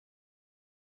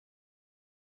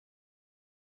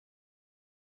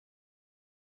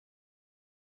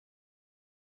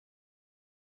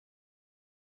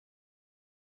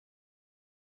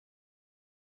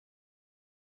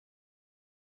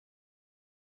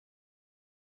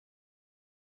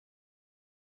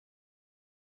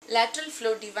lateral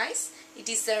flow device. It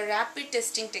is a rapid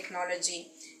testing technology.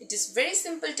 It is very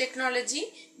simple technology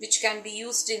which can be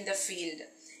used in the field.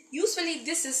 Usually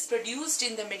this is produced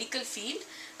in the medical field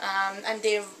and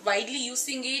they are widely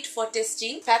using it for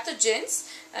testing pathogens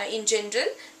in general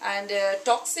and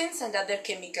toxins and other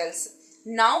chemicals.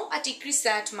 Now at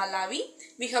ICRISAT Malawi,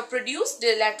 we have produced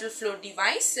the lateral flow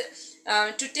device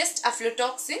to test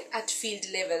aflatoxin at field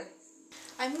level.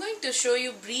 I am going to show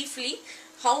you briefly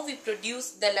how we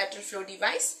produce the lateral flow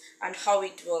device and how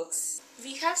it works.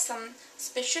 We have some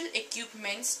special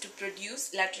equipments to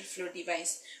produce lateral flow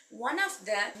device. One of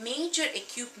the major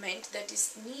equipment that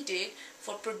is needed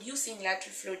for producing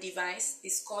lateral flow device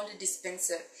is called a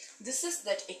dispenser. This is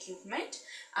that equipment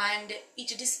and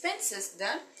it dispenses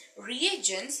the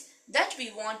reagents that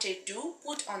we wanted to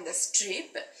put on the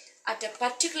strip at a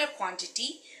particular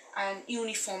quantity and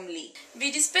uniformly.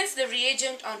 We dispense the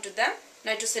reagent onto the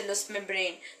nitrocellulose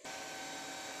membrane.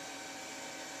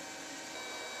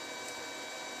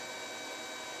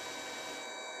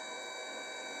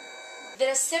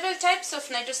 There are several types of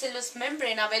nitrocellulose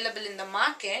membrane available in the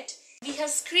market. We have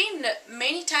screened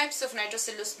many types of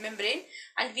nitrocellulose membrane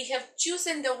and we have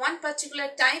chosen the one particular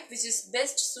type which is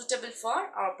best suitable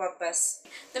for our purpose.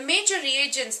 The major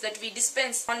reagents that we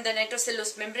dispense on the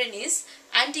nitrocellulose membrane is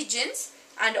antigens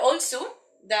and also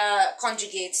the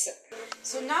conjugates.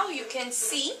 So now you can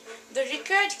see the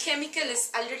required chemical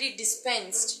is already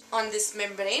dispensed on this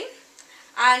membrane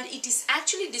and it is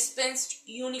actually dispensed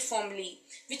uniformly,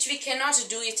 which we cannot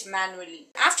do it manually.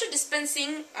 After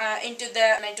dispensing into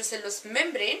the nitrocellulose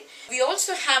membrane, we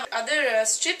also have other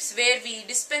strips where we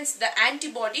dispense the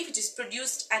antibody which is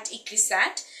produced at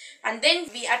ICRISAT, and then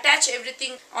we attach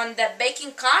everything on the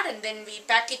baking card and then we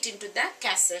pack it into the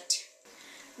cassette.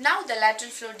 Now the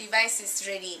lateral flow device is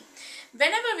ready.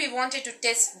 Whenever we wanted to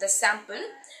test the sample,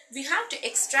 we have to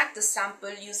extract the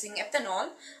sample using ethanol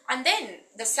and then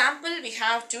the sample we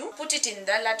have to put it in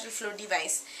the lateral flow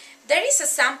device. There is a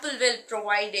sample well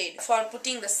provided for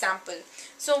putting the sample.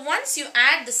 So once you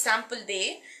add the sample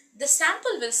there, the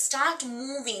sample will start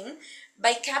moving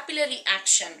by capillary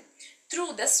action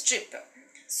through the strip.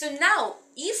 So now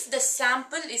if the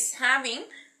sample is having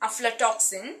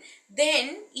aflatoxin,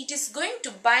 then it is going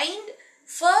to bind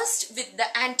first with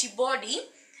the antibody.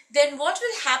 Then what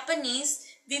will happen is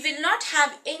we will not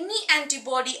have any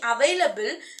antibody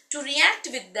available to react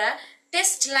with the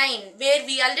test line where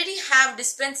we already have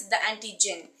dispensed the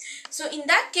antigen. So in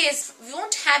that case, we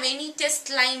won't have any test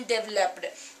line developed.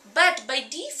 But by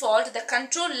default, the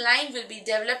control line will be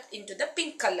developed into the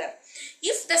pink color.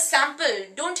 If the sample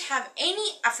don't have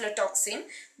any aflatoxin,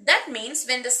 that means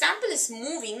when the sample is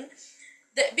moving,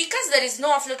 because there is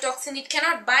no aflatoxin, it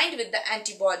cannot bind with the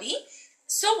antibody.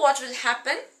 So what will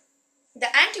happen? The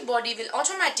antibody will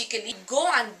automatically go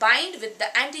and bind with the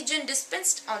antigen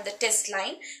dispensed on the test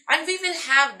line and we will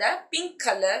have the pink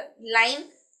color line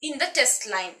in the test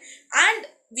line, and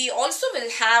we also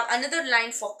will have another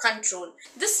line for control.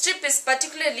 This strip is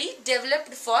particularly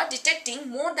developed for detecting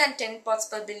more than 10 parts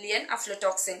per billion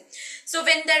aflatoxin. So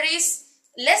when there is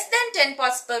less than 10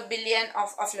 parts per billion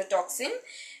of aflatoxin,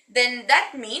 then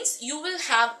that means you will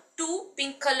have two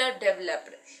pink color developed.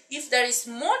 If there is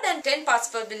more than 10 parts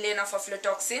per billion of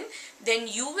aflatoxin, then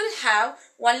you will have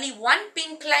only one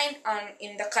pink line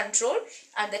in the control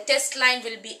and the test line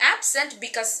will be absent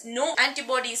because no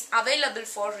antibody is available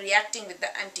for reacting with the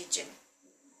antigen.